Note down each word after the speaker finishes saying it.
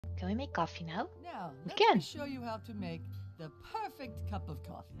Can we make coffee now? Now, We let can. me show you how to make the perfect cup of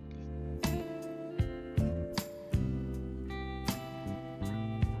coffee.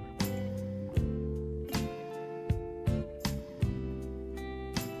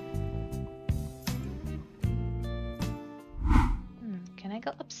 Can I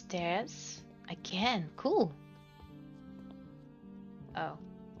go upstairs? I can. Cool. Oh,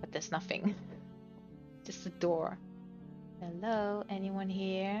 but there's nothing. Just a door. Hello, anyone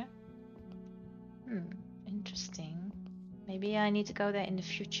here? Interesting. Maybe I need to go there in the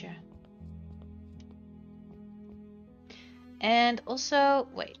future. And also,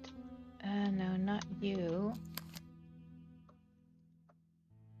 wait. No, not you.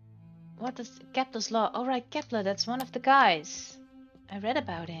 What is Kepler's law? Oh, right, Kepler, that's one of the guys. I read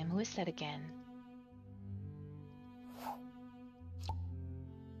about him. Who is that again?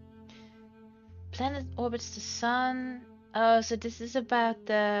 Planet orbits the sun. Oh, so this is about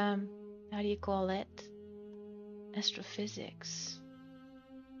the, how do you call it? Astrophysics.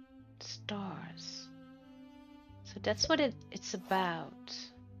 Stars. So that's what it's about.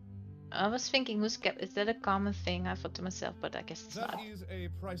 I was thinking, who's Kepler? Is that a common thing? I thought to myself, but I guess it's not. That is a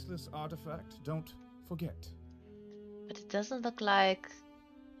priceless artifact. Don't forget. But it doesn't look like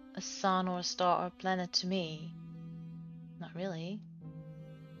a sun or a star or a planet to me. Not really.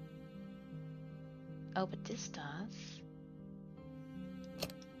 Oh, but this does.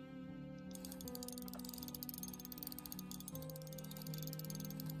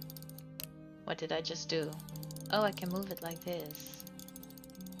 What did I just do? Oh, I can move it like this.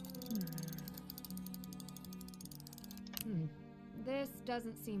 This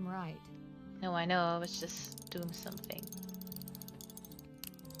doesn't seem right. No, I know, I was just doing something.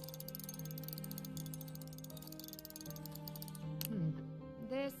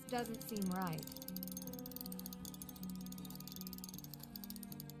 This doesn't seem right.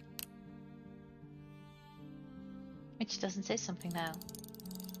 Which doesn't say something now.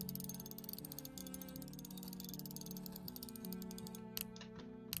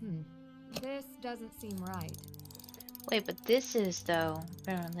 This doesn't seem right. Wait, but this is though,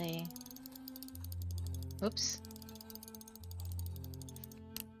 apparently. Oops.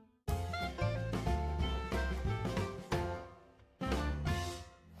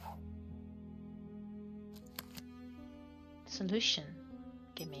 Solution.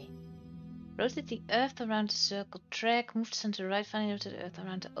 Gimme. Rotate the Earth around the circle track. Move the sun to the right, finally rotate the Earth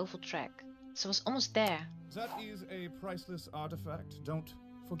around the oval track. So it's almost there. That is a priceless artifact. Don't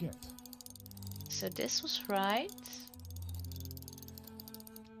forget. So this was right.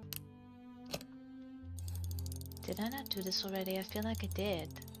 Did I not do this already? I feel like I did.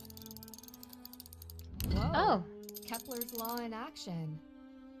 Whoa. Oh. Kepler's law in action.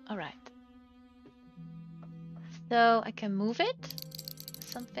 Alright. So I can move it?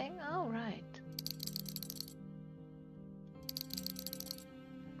 Something? Oh, right.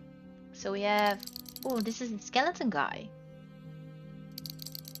 So we have... Oh, this is a skeleton guy.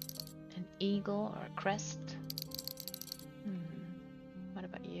 An eagle or a crest. What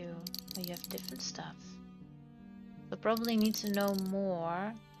about you? Oh, you have different stuff. So probably need to know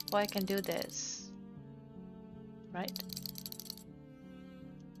more before I can do this. Right?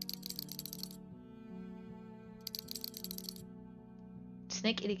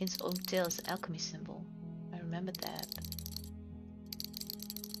 Snake eating its own tail is an alchemy symbol. I remember that.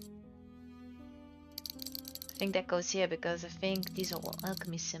 I think that goes here because I think these are all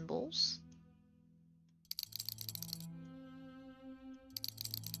alchemy symbols.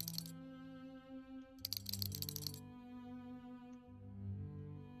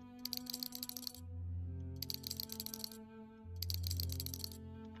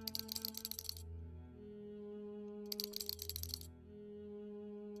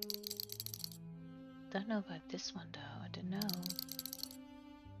 Don't know about this one though, I don't know.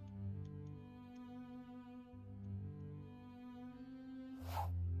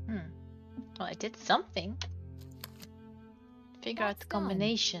 Well, I did something. Figure out the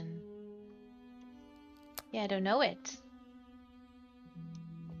combination. Yeah, I don't know it.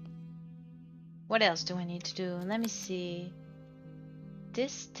 What else do I need to do? Let me see.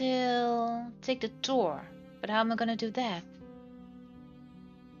 Distill. Take the tour. But how am I gonna do that?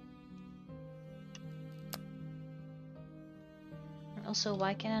 And also,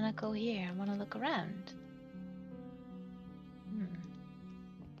 why can I not go here? I wanna look around.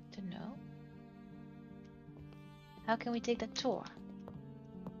 Don't know. How can we take that tour?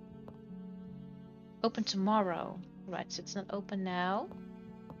 Open tomorrow. Right, so it's not open now.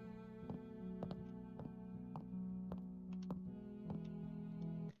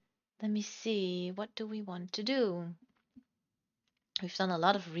 Let me see. What do we want to do? We've done a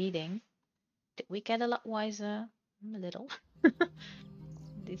lot of reading. Did we get a lot wiser? A little. At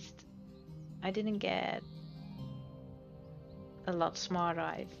least I didn't get a lot smarter,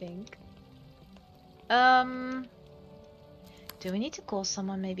 I think. Do we need to call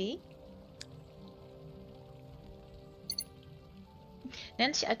someone maybe?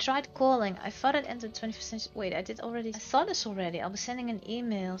 Nancy, I tried calling. I thought it entered 21st century. Wait, I did already. I saw this already. I'll be sending an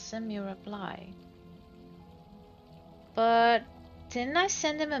email. Send me a reply. But didn't I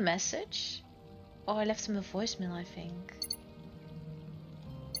send him a message? Or I left him a voicemail, I think.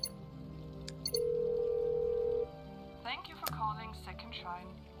 Thank you for calling Second Shrine,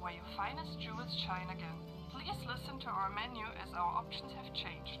 where your finest jewels shine again. Please listen to our menu as our options have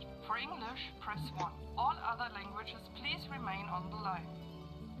changed. For English, press 1. All other languages, please remain on the line.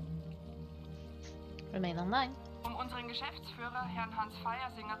 Remain online. Um unseren Geschäftsführer, Herrn Hans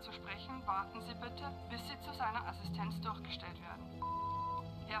Feiersinger, zu sprechen, warten Sie bitte, bis Sie zu seiner Assistenz durchgestellt werden.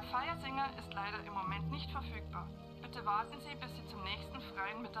 Herr Feiersinger ist leider im Moment nicht verfügbar. Bitte warten Sie, bis Sie zum nächsten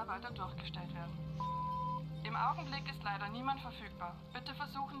freien Mitarbeiter durchgestellt werden. Im Augenblick ist leider niemand verfügbar. Bitte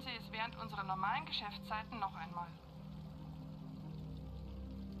versuchen Sie es während unserer normalen Geschäftszeiten noch einmal.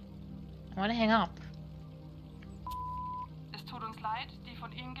 I wanna hang up. Es tut uns leid, die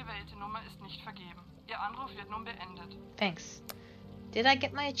von Ihnen gewählte Nummer ist nicht vergeben. Ihr Anruf wird nun beendet. Thanks. Did I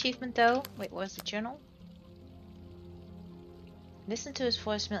get my achievement though? Wait, where's the journal? Listen to his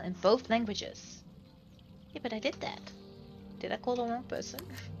voicemail in both languages. Yeah, but I did that. Did I call the wrong person?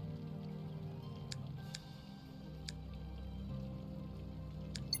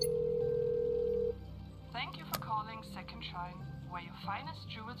 Thank you for calling Second Shrine, where your finest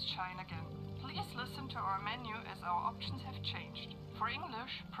jewels shine again. Please listen to our menu as our options have changed. For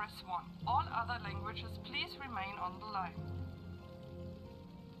English, press 1. All other languages, please remain on the line.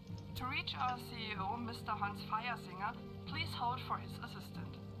 To reach our CEO, Mr. Hans Feiersinger, please hold for his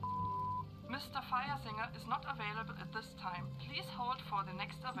assistant. Mr. Feiersinger is not available at this time. Please hold for the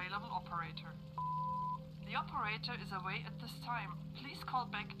next available operator. The operator is away at this time. Please call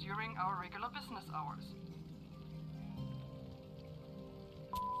back during our regular business hours.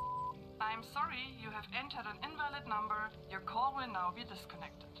 I'm sorry, you have entered an invalid number. Your call will now be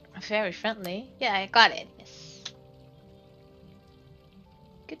disconnected. Very friendly. Yeah, I got it. Yes.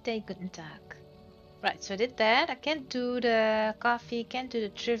 Good day, guten Tag. Right, so I did that. I can't do the coffee, can't do the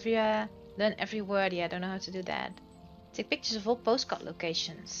trivia. Learn every word. Yeah, I don't know how to do that. Take pictures of all postcard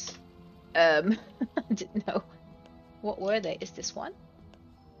locations. I didn't know. What were they? Is this one?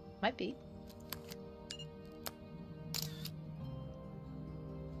 Might be.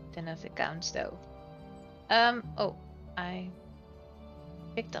 Don't know if it counts though. Oh, I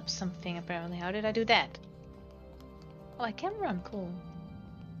picked up something apparently. How did I do that? Oh, I can run. Cool.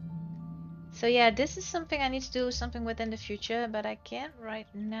 So yeah, this is something I need to do something with in the future, but I can't right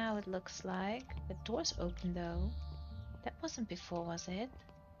now, it looks like. The door's open though. That wasn't before, was it?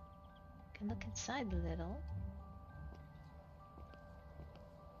 Can look inside a little.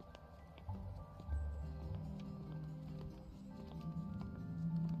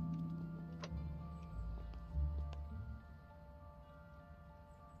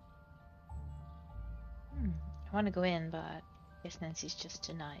 I want to go in, but I guess Nancy's just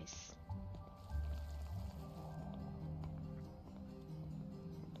too nice.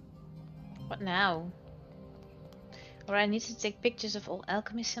 What now? Alright, I need to take pictures of all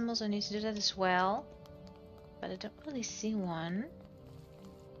alchemy symbols. I need to do that as well. But I don't really see one.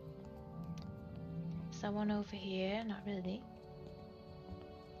 Is there one over here? Not really.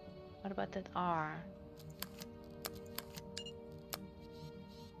 What about that R?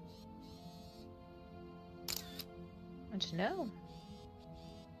 I don't know.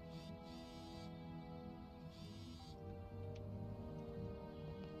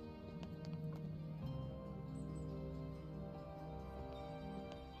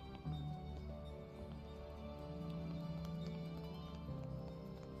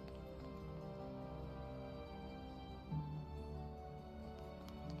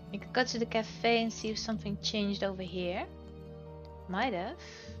 You could go to the cafe and see if something changed over here. Might have.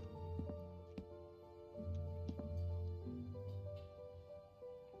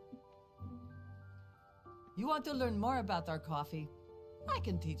 You want to learn more about our coffee? I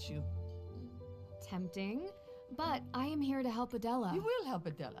can teach you. Tempting, but I am here to help Adela. You will help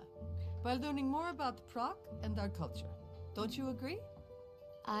Adela by learning more about Prague and our culture. Don't you agree?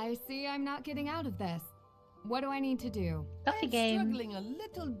 I see I'm not getting out of this. What do I need to do? Coffee I'm game. struggling a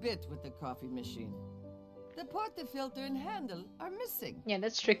little bit with the coffee machine. The portafilter and handle are missing. Yeah,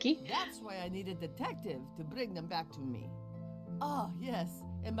 that's tricky. That's why I need a detective to bring them back to me. Oh, yes.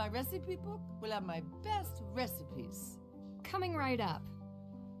 And my recipe book will have my best recipes. Coming right up.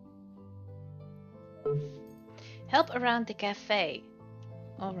 Help around the cafe.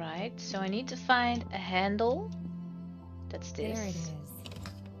 Alright, so I need to find a handle. That's this. There it is.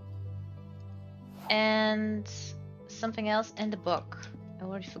 And something else, and the book. I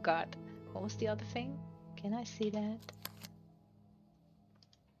already forgot. What was the other thing? Can I see that?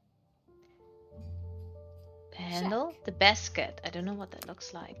 The handle? The basket. I don't know what that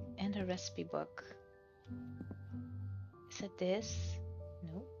looks like. And a recipe book. Is it this?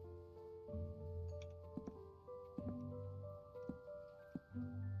 No.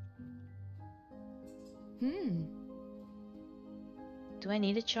 Do I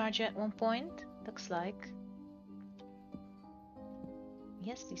need a charger at one point? Looks like.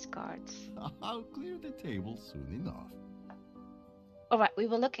 Yes, these cards. I'll clear the table soon enough. Alright, we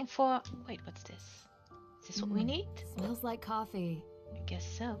were looking for... Wait, what's this? Is this what we need? Smells like coffee. I guess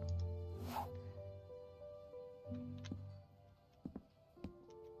so.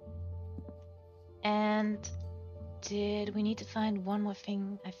 And did we need to find one more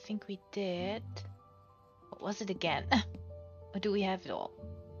thing? I think we did. What was it again? Or do we have it all?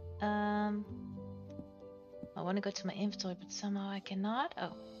 I want to go to my inventory, but somehow I cannot.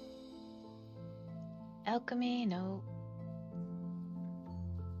 Oh. Alchemy, no.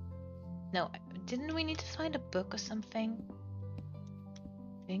 No, didn't we need to find a book or something?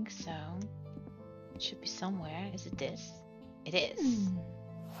 I think so. It should be somewhere. Is it this? It is.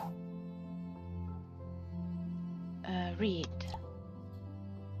 Read.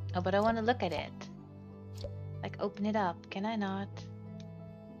 Oh, but I want to look at it. Like, open it up. Can I not?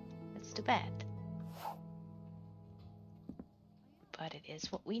 That's too bad. But it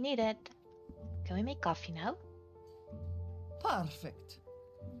is what we needed. Can we make coffee now? Perfect.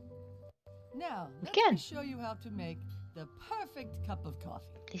 Now, let me show you how to make the perfect cup of coffee.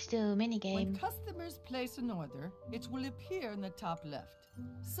 Please do minigame. When customers place an order, it will appear in the top left.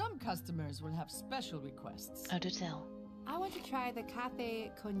 Some customers will have special requests. Oh, do tell. I want to try the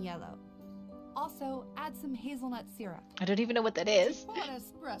cafe con hielo. Also, add some hazelnut syrup. I don't even know what that is. For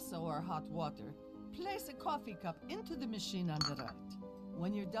espresso or hot water, place a coffee cup into the machine on the right.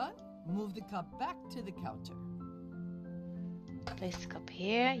 When you're done, move the cup back to the counter. Place the cup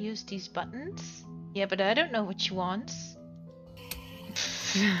here. Use these buttons. Yeah, but I don't know what she wants.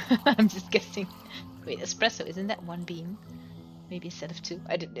 I'm just guessing. Wait, espresso, isn't that one bean? Maybe instead of two.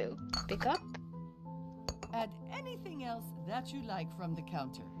 I don't know. Pick up. Add anything else that you like from the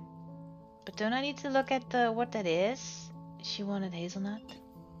counter. But don't I need to look at what that is? She wanted hazelnut.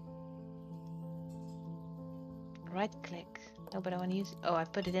 Right click. No, but I want to use... Oh, I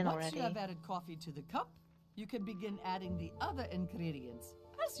put it in already. Once you have added coffee to the cup, you can begin adding the other ingredients,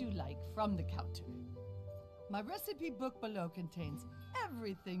 as you like, from the counter. My recipe book below contains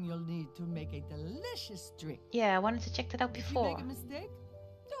everything you'll need to make a delicious drink. Yeah, I wanted to check that out before. If you make a mistake,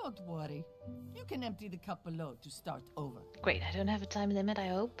 don't worry. You can empty the cup below to start over. Great, I don't have a time limit, I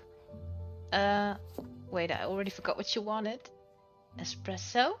hope. Wait, I already forgot what you wanted.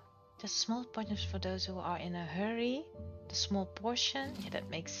 Espresso. Just small portions for those who are in a hurry. The small portion, yeah, that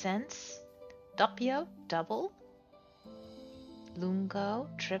makes sense. Doppio, double. Lungo,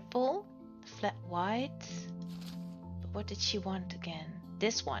 triple. Flat white. But what did she want again?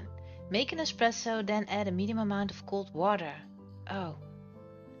 This one. Make an espresso, then add a medium amount of cold water. Oh.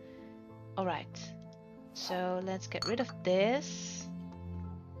 Alright. So let's get rid of this.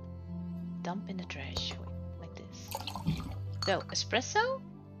 Dump in the trash. Wait, like this. So, espresso?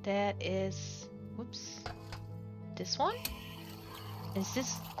 That is... Whoops. This one? Is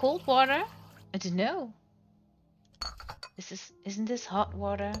this cold water? I don't know. Isn't this hot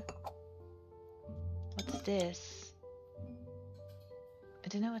water? What's this? I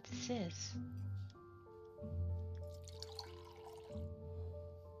don't know what this is.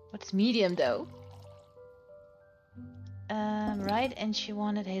 What's medium though? Right, and she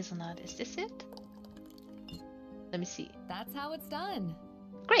wanted hazelnut. Is this it? Let me see. That's how it's done.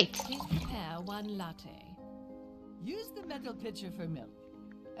 Great. Please prepare one latte. Use the metal pitcher for milk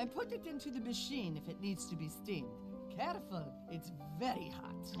and put it into the machine if it needs to be steamed. Careful, it's very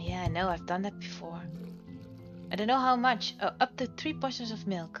hot. Yeah, I know, I've done that before. I don't know how much. Oh, up to 3 portions of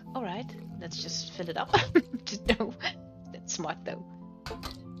milk. Alright, let's just fill it up. Just no. That's smart though.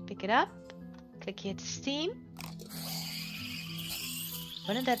 Pick it up. Click here to steam.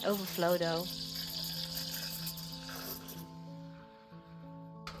 Wouldn't that overflow though?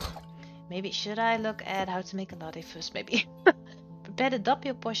 Maybe should I look at how to make a latte first? Maybe. Prepare the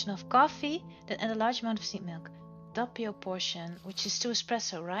doppio portion of coffee, then add a large amount of steamed milk. Doppio portion, which is 2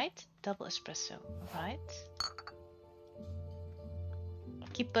 espresso, right? Double espresso, right? I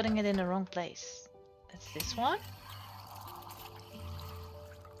keep putting it in the wrong place. That's this one.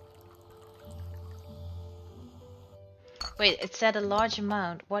 Wait, it said a large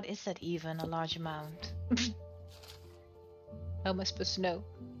amount. What is that even, a large amount? How am I supposed to know?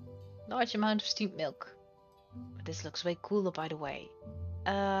 Large amount of steamed milk. But this looks way cooler, by the way.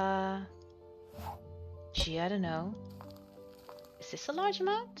 Gee, I don't know. Is this a large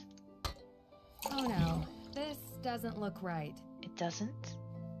amount? Oh no, this doesn't look right. It doesn't?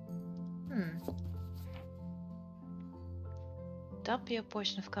 Double your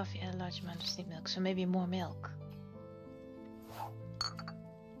portion of coffee and a large amount of steamed milk, so maybe more milk.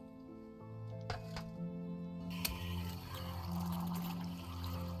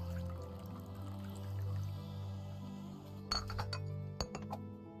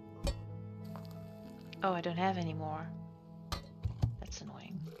 Oh, I don't have any more. That's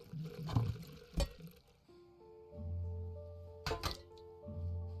annoying.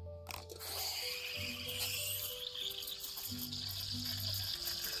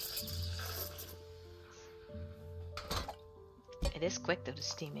 It is quick though, the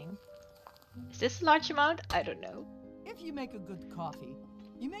steaming. Is this a large amount? I don't know. If you make a good coffee,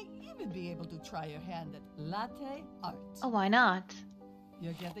 you may even be able to try your hand at latte art. Oh, why not?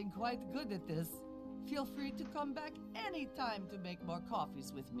 You're getting quite good at this. Feel free to come back anytime to make more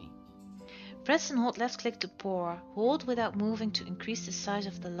coffees with me. Press and hold left click to pour. Hold without moving to increase the size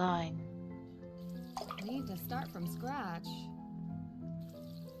of the line. Need to start from scratch.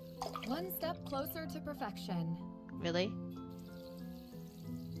 One step closer to perfection. Really?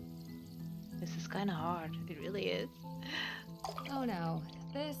 This is kind of hard. It really is. Oh no,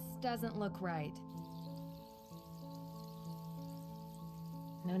 this doesn't look right.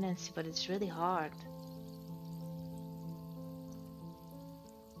 No, Nancy, but it's really hard.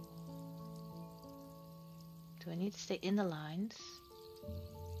 Do I need to stay in the lines?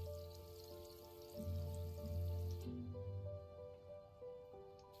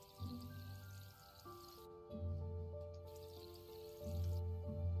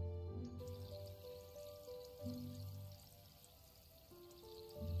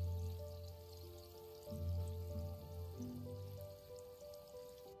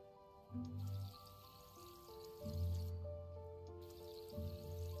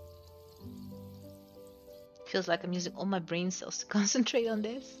 Feels like I'm using all my brain cells to concentrate on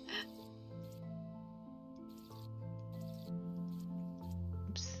this.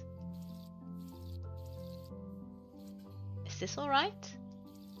 Oops. Is this alright?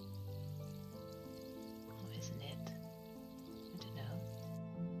 Or isn't it? I don't know.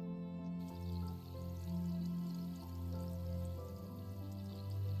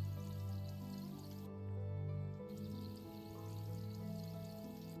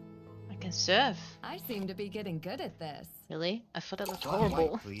 I can serve. I seem to be getting good at this. Really? I thought that looked Flat horrible.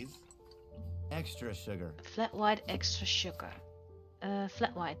 white, please. Extra sugar. Flat white, extra sugar.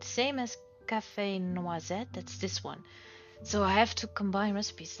 Flat white, same as cafe noisette. That's this one. So I have to combine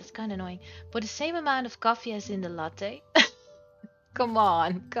recipes. That's kind of annoying. Put the same amount of coffee as in the latte. Come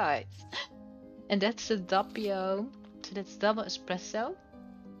on, guys. And that's the doppio. So that's double espresso.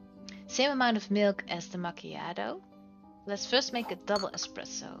 Same amount of milk as the macchiato. Let's first make a double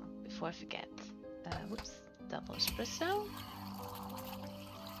espresso before I forget. Whoops, double espresso.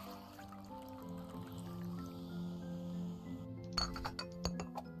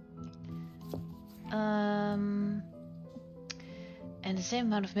 And the same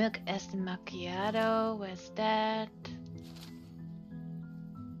amount of milk as the macchiato. Where's that?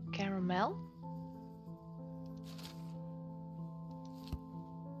 Caramel.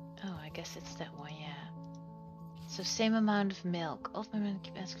 Oh, I guess it's that one, yeah. So same amount of milk. Ultimately,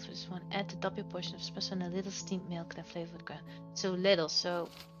 keep asking for this one. Add the double portion of espresso and a little steamed milk, then flavor with ground. So little. So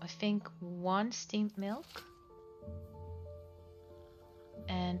I think 1 steamed milk.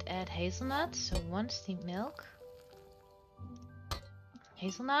 And add hazelnut. So 1 steamed milk.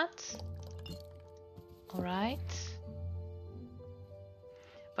 Hazelnut. Alright.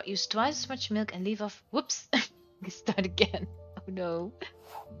 But use twice as much milk and leave off. Whoops! Start again. Oh no.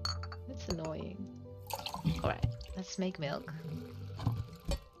 That's annoying. Alright, let's make milk.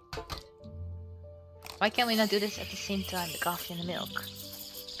 Why can't we not do this at the same time, the coffee and the milk?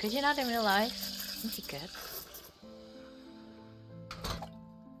 Could you not in real life? I think you could.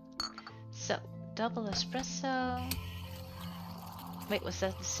 So, double espresso. Wait, was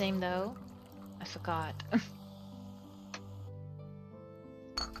that the same though? I forgot.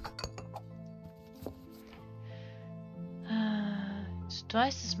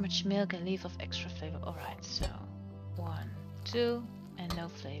 Twice as much milk and leave off extra flavor. Alright, so 1, 2, and no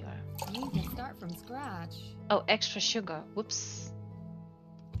flavor. Need to start from scratch. Oh, extra sugar. Whoops.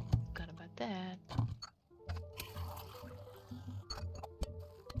 Forgot about that.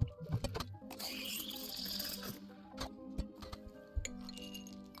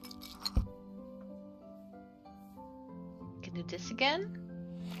 this again,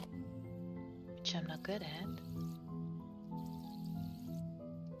 which I'm not good at.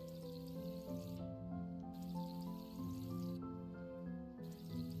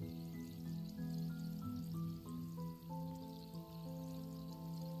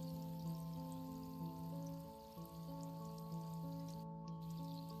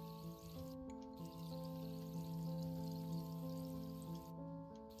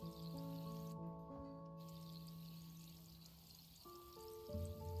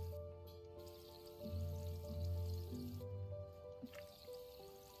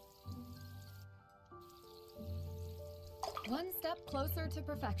 One step closer to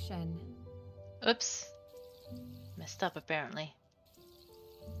perfection. Oops. Messed up apparently.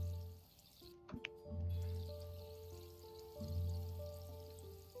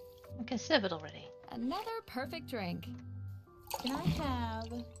 I can sip it already. Another perfect drink. Can I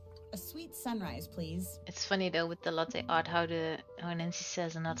have a sweet sunrise, please? It's funny though with the latte art how Nancy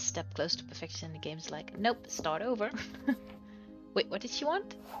says another step close to perfection. The game's like, nope, start over. Wait, what did she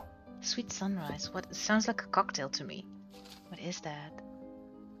want? Sweet sunrise. What? It sounds like a cocktail to me. What is that?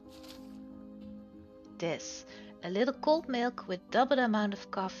 This. A little cold milk with double the amount of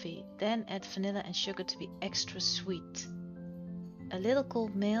coffee. Then add vanilla and sugar to be extra sweet. A little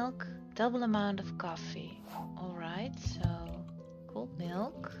cold milk, double amount of coffee. Alright, so cold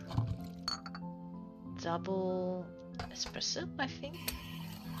milk. Double espresso, I think.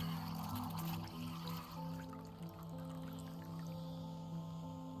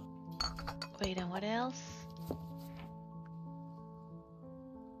 Wait, and what else?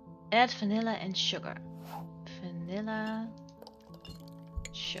 Add vanilla and sugar. Vanilla,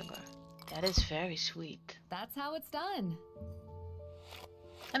 sugar. That is very sweet. That's how it's done.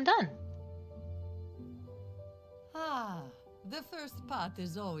 I'm done. Ah, the first part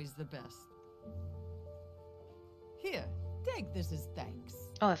is always the best. Here, take this as thanks.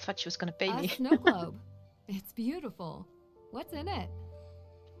 Oh, I thought she was gonna pay A me. snow globe. It's beautiful. What's in it?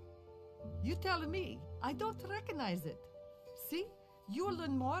 You tell me. I don't recognize it. See? You'll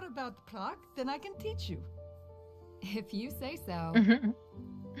learn more about Prague than I can teach you. If you say so.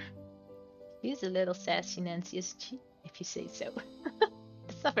 She's a little sassy, Nancy, isn't she? If you say so.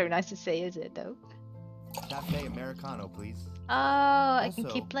 It's not very nice to say, is it, though? Cafe Americano, please. Oh, I can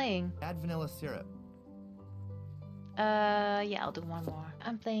Also, keep playing. Add vanilla syrup. Yeah, I'll do one more.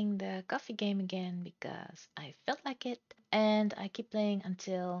 I'm playing the coffee game again because I felt like it, and I keep playing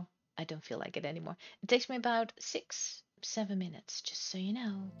until I don't feel like it anymore. It takes me about 6-7 minutes, just so you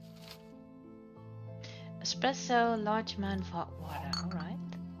know. Espresso, large amount of hot water. All right.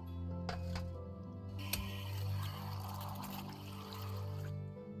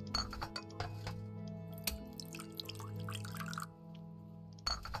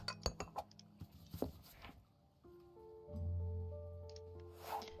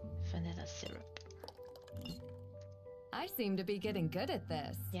 Vanilla syrup. I seem to be getting good at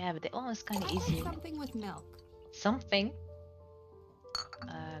this. Yeah, but they're almost kind of I like easy. something with milk. Something.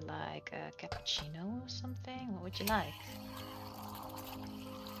 Like a cappuccino or something? What would you like?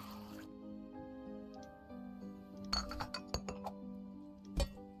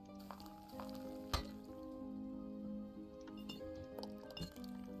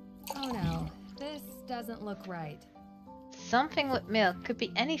 Oh no, this doesn't look right. Something with milk. Could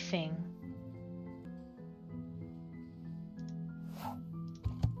be anything.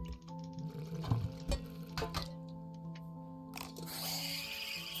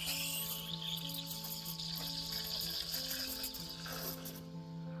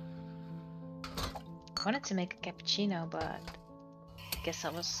 I wanted to make a cappuccino, but I guess I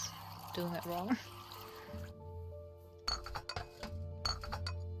was doing it wrong.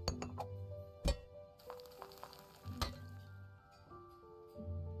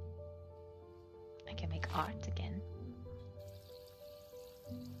 I can make art again.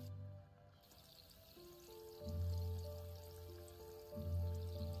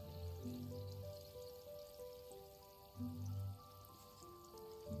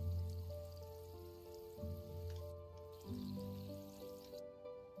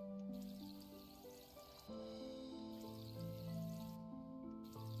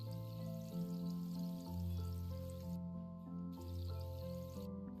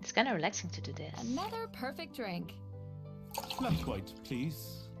 It's kind of relaxing to do this. Another perfect drink. Flat white,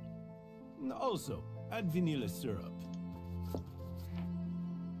 please. Also, add vanilla syrup.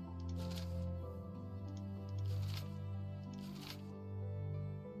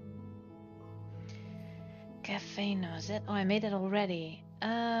 Cafe noisette. Oh, I made it already.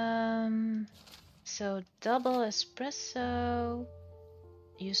 So double espresso.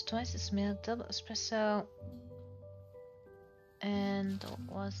 Use twice as milk. Double espresso. And what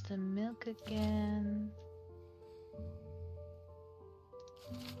was the milk again?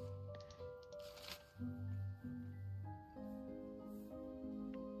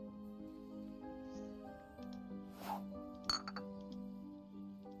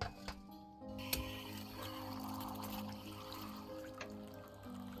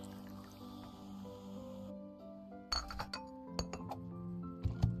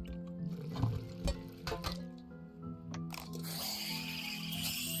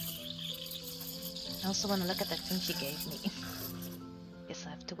 I also want to look at that thing she gave me. Guess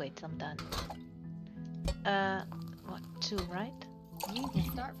I have to wait till I'm done. What, 2, right? You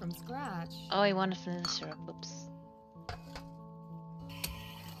can start from scratch. Oh, I wanted vanilla syrup. Oops.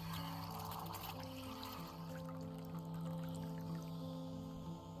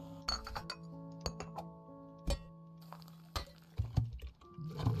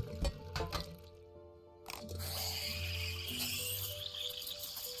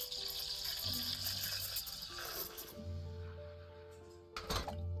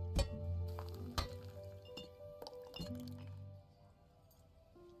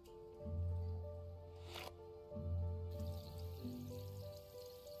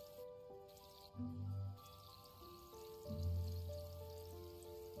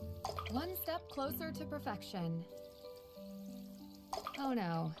 One step closer to perfection. Oh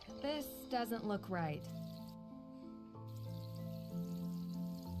no, this doesn't look right.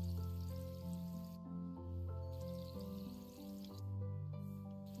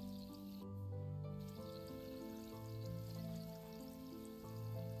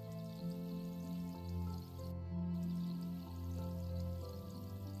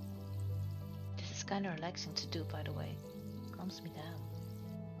 This is kind of relaxing to do, by the way. Calms me down.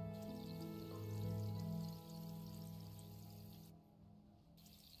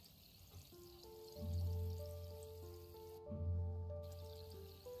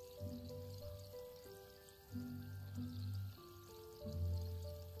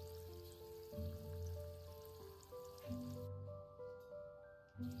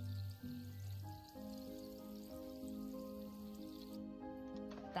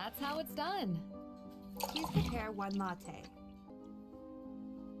 That's how it's done. Please prepare 1 latte.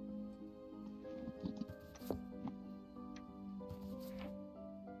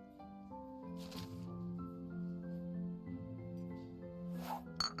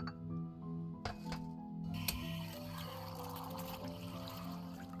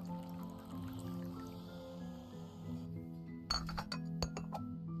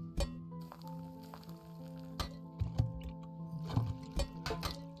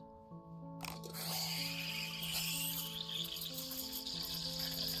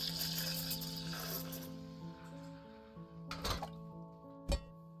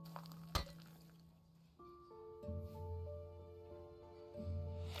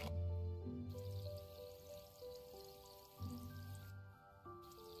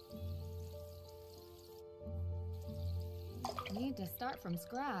 Need to start from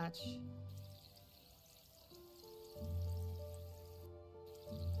scratch.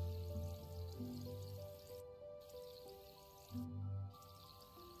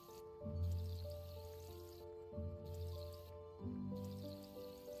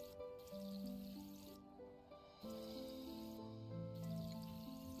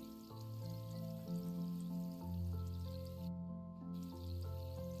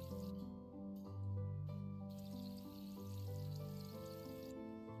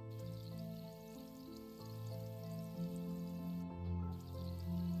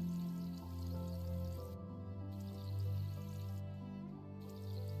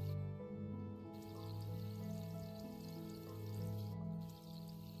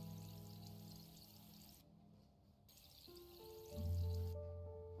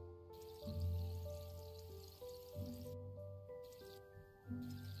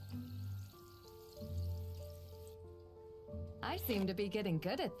 I seem to be getting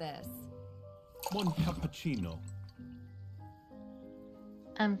good at this. 1 cappuccino.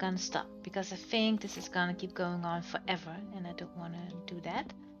 I'm gonna stop because I think this is gonna keep going on forever and I don't want to do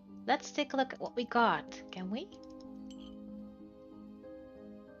that. Let's take a look at what we got, can we?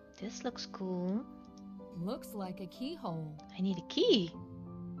 This looks cool. Looks like a keyhole. I need a key.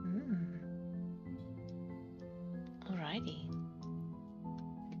 Alrighty.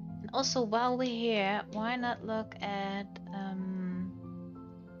 And also, while we're here, why not look at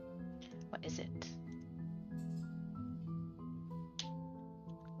what is it?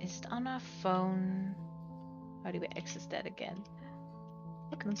 Is it on our phone? How do we access that again?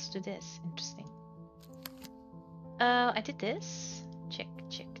 Okay, let's do this. Interesting. I did this. Check,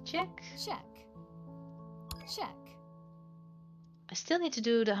 check, check. Check. Check. I still need to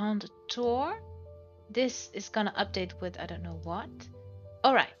do the haunted tour. This is gonna update with I don't know what.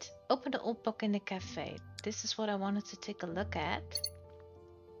 Alright, open the old book in the cafe. This is what I wanted to take a look at.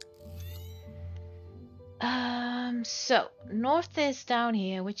 So north is down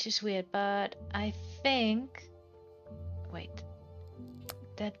here, which is weird, but I think wait,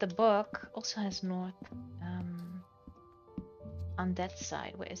 that the book also has north on that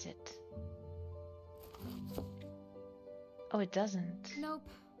side. Where is it? Oh, it doesn't. Nope.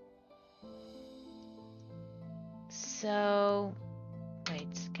 So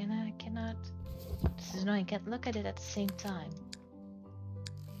wait, cannot. This is annoying. Can't look at it at the same time.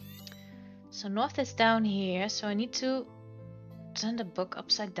 So north is down here, so I need to turn the book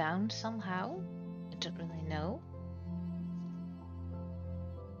upside down somehow. I don't really know.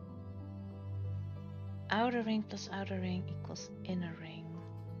 Outer ring plus outer ring equals inner ring.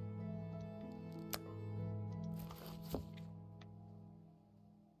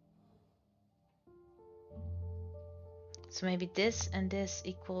 So maybe this and this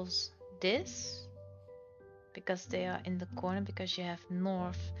equals this, because they are in the corner, because you have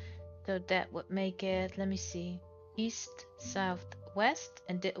north. So that would make it, let me see, east, south, west,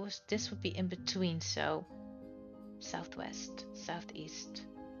 and this would be in between. So southwest, southeast,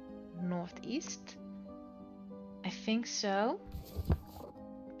 northeast. I think so.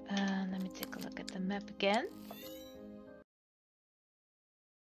 Let me take a look at the map again.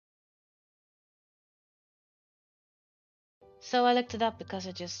 So I looked it up because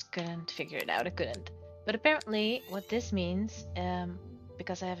I just couldn't figure it out. I couldn't. But apparently what this means,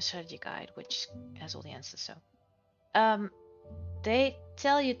 because I have a strategy guide which has all the answers, so they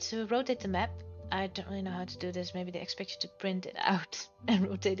tell you to rotate the map. I don't really know how to do this. Maybe they expect you to print it out and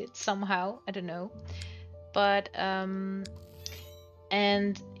rotate it somehow. I don't know. But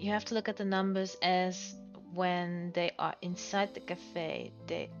and you have to look at the numbers as when they are inside the cafe,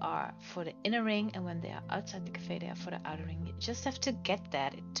 they are for the inner ring, and when they are outside the cafe, they are for the outer ring. You just have to get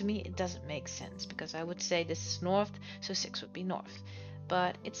that. To me, it doesn't make sense, because I would say this is north, so 6 would be north.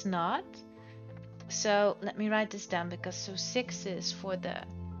 But it's not. So let me write this down, because so 6 is for the,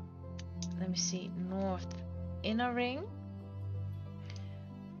 let me see, north inner ring.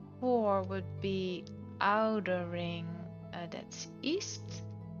 4 would be outer ring, that's east.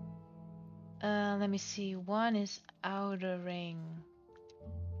 Let me see, 1 is outer ring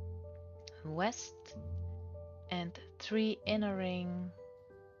west, and 3 inner ring,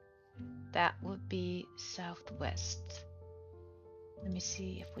 that would be southwest. Let me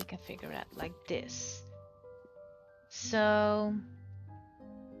see if we can figure out like this. So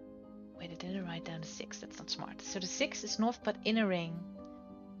wait, I didn't write down the 6, that's not smart. So the 6 is north but inner ring.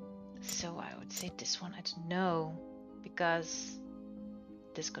 So I would say this one, I don't know, because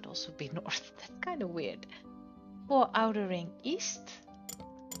this could also be north. That's kind of weird. 4 outer ring east.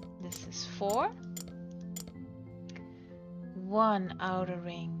 This is 4. 1 outer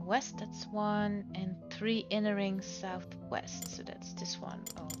ring west, that's 1, and 3 inner ring southwest. So that's this one.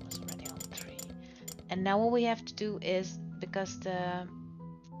 Oh, it was already on 3. And now what we have to do is, because the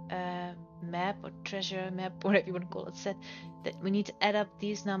map or treasure map, whatever you want to call it, said that we need to add up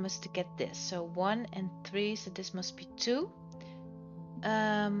these numbers to get this. So 1 and 3, so this must be 2. 2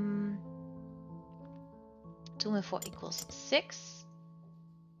 and 4 equals 6.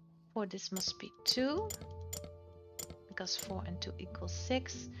 4, this must be 2, because 4 and 2 equals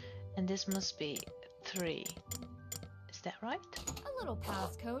 6, and this must be 3. Is that right? A little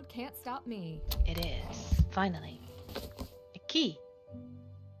passcode can't stop me. It is. Finally. A key.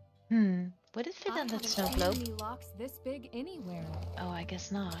 Would it fit on that snow globe? Any locks this big anywhere. Oh, I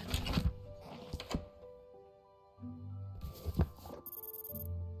guess not.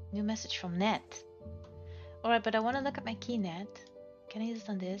 New message from Ned. Alright, but I want to look at my key, Ned. Can I use it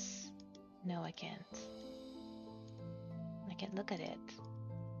on this? No, I can't. I can't look at it.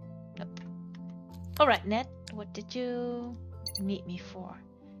 Nope. Alright, Ned, what did you need me for?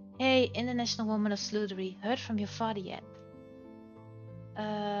 Hey, International Woman of Sleuthery, heard from your father yet?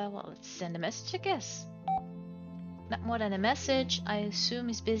 Well, let's send a message, I guess. Not more than a message. I assume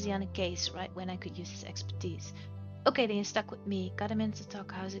he's busy on a case, right when I could use his expertise. Okay, then you're stuck with me. Got a minute to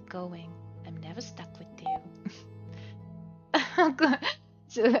talk. How's it going? I'm never stuck with you.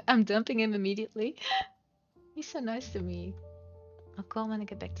 So I'm dumping him immediately. He's so nice to me. I'll call when I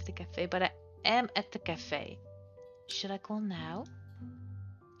get back to the cafe, but I am at the cafe. Should I call now?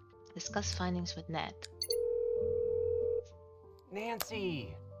 Discuss findings with Ned.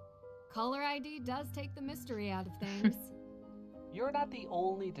 Nancy! Caller ID does take the mystery out of things. You're not the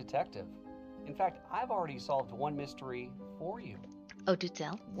only detective. In fact, I've already solved one mystery for you. Oh, do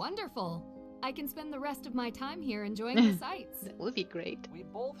tell. Wonderful. I can spend the rest of my time here enjoying the sights. That would be great. We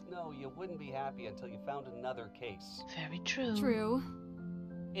both know you wouldn't be happy until you found another case. Very true. True.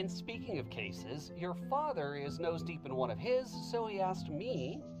 And speaking of cases, your father is nose deep in one of his, so he asked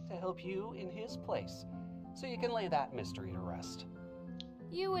me to help you in his place, so you can lay that mystery to rest.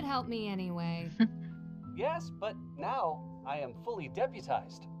 You would help me anyway. Yes, but now I am fully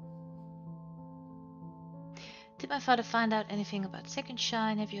deputized. Did my father find out anything about Second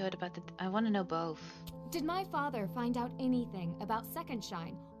Shine? Have you heard about the... I want to know both. Did my father find out anything about Second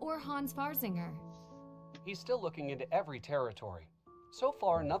Shine or Hans Farzinger? He's still looking into every territory. So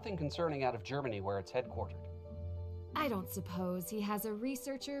far, nothing concerning out of Germany where it's headquartered. I don't suppose he has a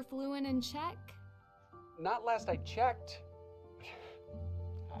researcher fluent in Czech? Not last I checked.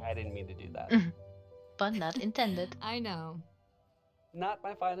 I didn't mean to do that. Pun not intended. I know. Not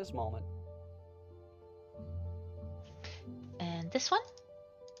my finest moment. And this one?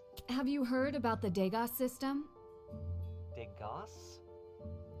 Have you heard about the Degas system? Degas?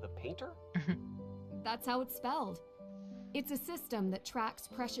 The painter? That's how it's spelled. It's a system that tracks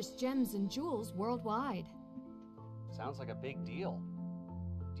precious gems and jewels worldwide. Sounds like a big deal.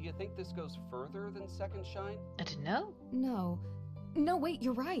 Do you think this goes further than Second Shine? I don't know. No, wait,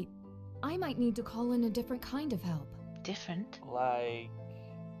 you're right. I might need to call in a different kind of help. Different? Like...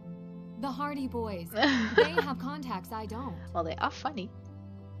 The Hardy Boys. They have contacts I don't. Well, they are funny.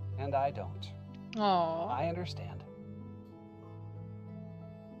 And I don't. Aww. I understand.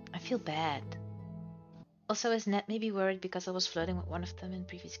 I feel bad. Also, is Ned maybe worried because I was flirting with one of them in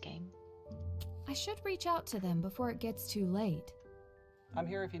previous game? I should reach out to them before it gets too late. I'm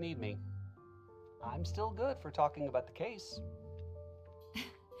here if you need me. I'm still good for talking about the case.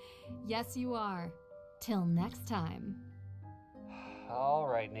 Yes, you are. Till next time. All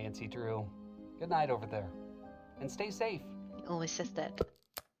right, nancydrew. Good night over there. And stay safe. He always says that.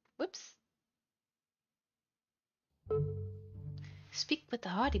 Whoops. Speak with the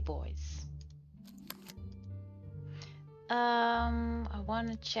Hardy Boys. I want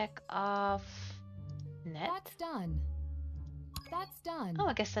to check off Ned. That's done. That's done. Oh,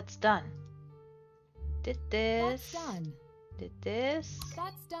 I guess that's done. Did this. That's done. Did this.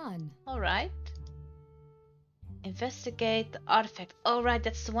 That's done. Alright. Investigate the artifact. Oh, right,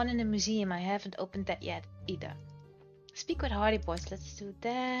 that's the one in the museum. I haven't opened that yet either. Speak with Hardy Boys. Let's do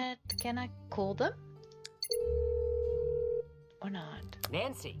that. Can I call them? Or not?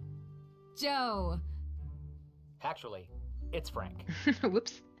 Nancy. Joe. Actually, it's Frank.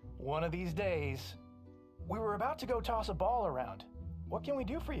 Whoops. One of these days. We were about to go toss a ball around. What can we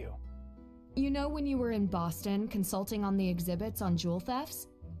do for you? You know when you were in Boston consulting on the exhibits on jewel thefts?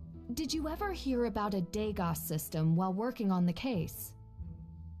 Did you ever hear about a Degas system while working on the case?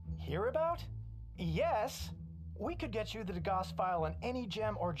 Hear about? Yes. We could get you the Degas file on any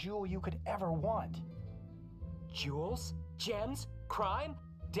gem or jewel you could ever want. Jewels? Gems? Crime?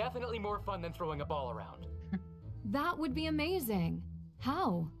 Definitely more fun than throwing a ball around. That would be amazing.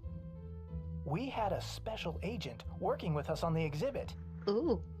 How? We had a special agent working with us on the exhibit.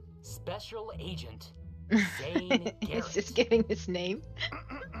 Ooh. Special Agent Zane Garrett. He's just giving his name.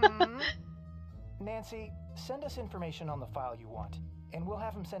 Nancy, send us information on the file you want, and we'll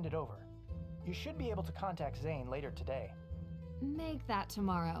have him send it over. You should be able to contact Zane later today. Make that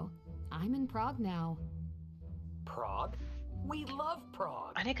tomorrow. I'm in Prague now. Prague? We love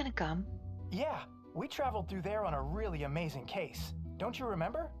Prague. Are they gonna come? Yeah, we traveled through there on a really amazing case. Don't you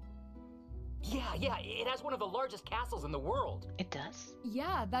remember? Yeah, it has one of the largest castles in the world. It does?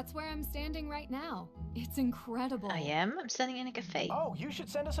 Yeah, that's where I'm standing right now. It's incredible. I am? I'm standing in a cafe. Oh, you should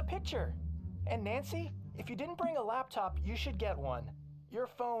send us a picture. And Nancy, if you didn't bring a laptop, you should get one. Your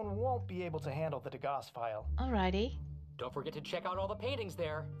phone won't be able to handle the Degas file. Alrighty. Don't forget to check out all the paintings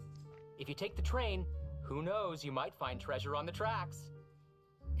there. If you take the train, who knows, you might find treasure on the tracks.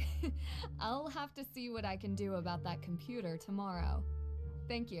 I'll have to see what I can do about that computer tomorrow.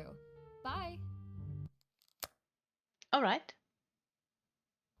 Thank you. Bye. Alright.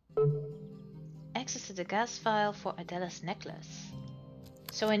 Access to the gas file for Adela's necklace.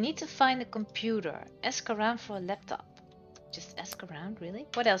 So I need to find a computer. Ask around for a laptop. Just ask around, really?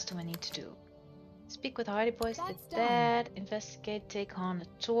 What else do I need to do? Speak with Hardy Boys, did that. Investigate, take on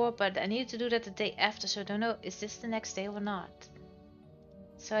a tour. But I need to do that the day after, so I don't know, is this the next day or not?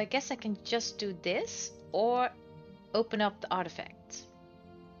 So I guess I can just do this, or open up the artifact.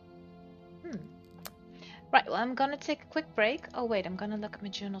 Right, well, I'm gonna take a quick break. Oh wait, I'm gonna look at my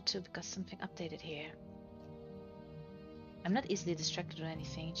journal too, because something updated here. I'm not easily distracted or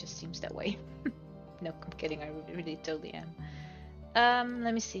anything, it just seems that way. No, I'm kidding, I really totally am.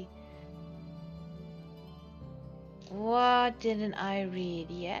 Let me see. What didn't I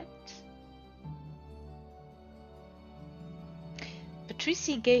read yet?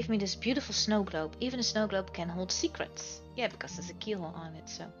 Patricia gave me this beautiful snow globe. Even a snow globe can hold secrets. Yeah, because there's a keyhole on it,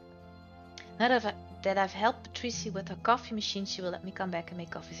 so. Now that I've helped Patricia with her coffee machine, she will let me come back and make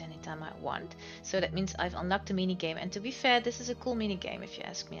coffees anytime I want. So that means I've unlocked the minigame. And to be fair, this is a cool minigame if you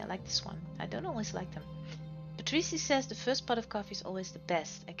ask me. I like this one. I don't always like them. Patricia says the first pot of coffee is always the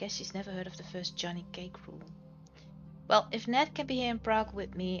best. I guess she's never heard of the first Johnny Cake rule. Well, if Ned can be here in Prague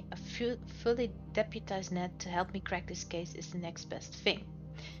with me, a fully deputized Ned to help me crack this case is the next best thing.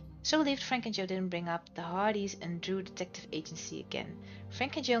 So relieved Frank and Joe didn't bring up the Hardys and Drew Detective Agency again.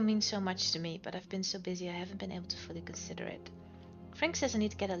 Frank and Joe mean so much to me, but I've been so busy I haven't been able to fully consider it. Frank says I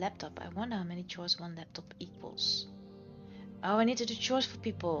need to get a laptop. I wonder how many chores one laptop equals. Oh, I need to do chores for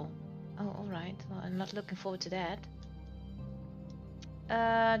people. Oh, alright. Well, I'm not looking forward to that.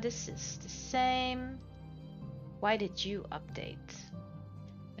 This is the same. Why did you update?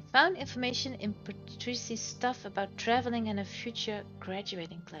 I found information in Patricia's stuff about traveling and a future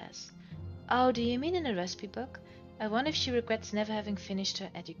graduating class. Oh, do you mean in the recipe book? I wonder if she regrets never having finished her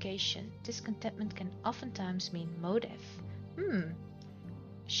education. Discontentment can oftentimes mean motive.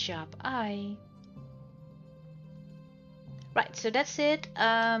 Sharp eye. Right, so that's it.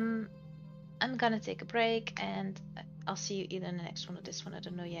 I'm gonna take a break and I'll see you either in the next one or this one. I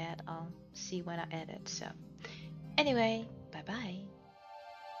don't know yet. I'll see when I edit. So anyway, bye bye.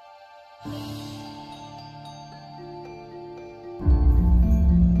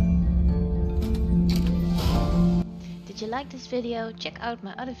 Did you like this video? Check out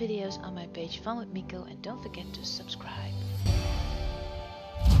my other videos on my page Fun with Miko and don't forget to subscribe.